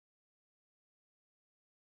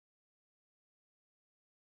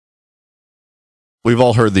We've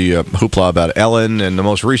all heard the hoopla about Ellen, and the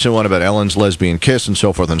most recent one about Ellen's lesbian kiss and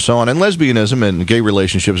so forth and so on. And lesbianism and gay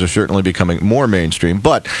relationships are certainly becoming more mainstream.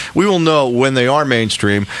 But we will know when they are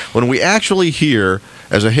mainstream when we actually hear,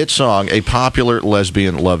 as a hit song, a popular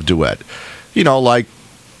lesbian love duet. You know, like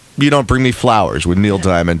You Don't Bring Me Flowers with Neil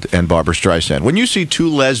Diamond and Barbra Streisand. When you see two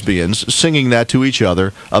lesbians singing that to each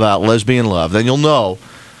other about lesbian love, then you'll know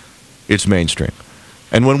it's mainstream.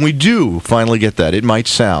 And when we do finally get that, it might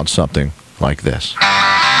sound something like this.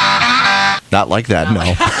 Not like that, no.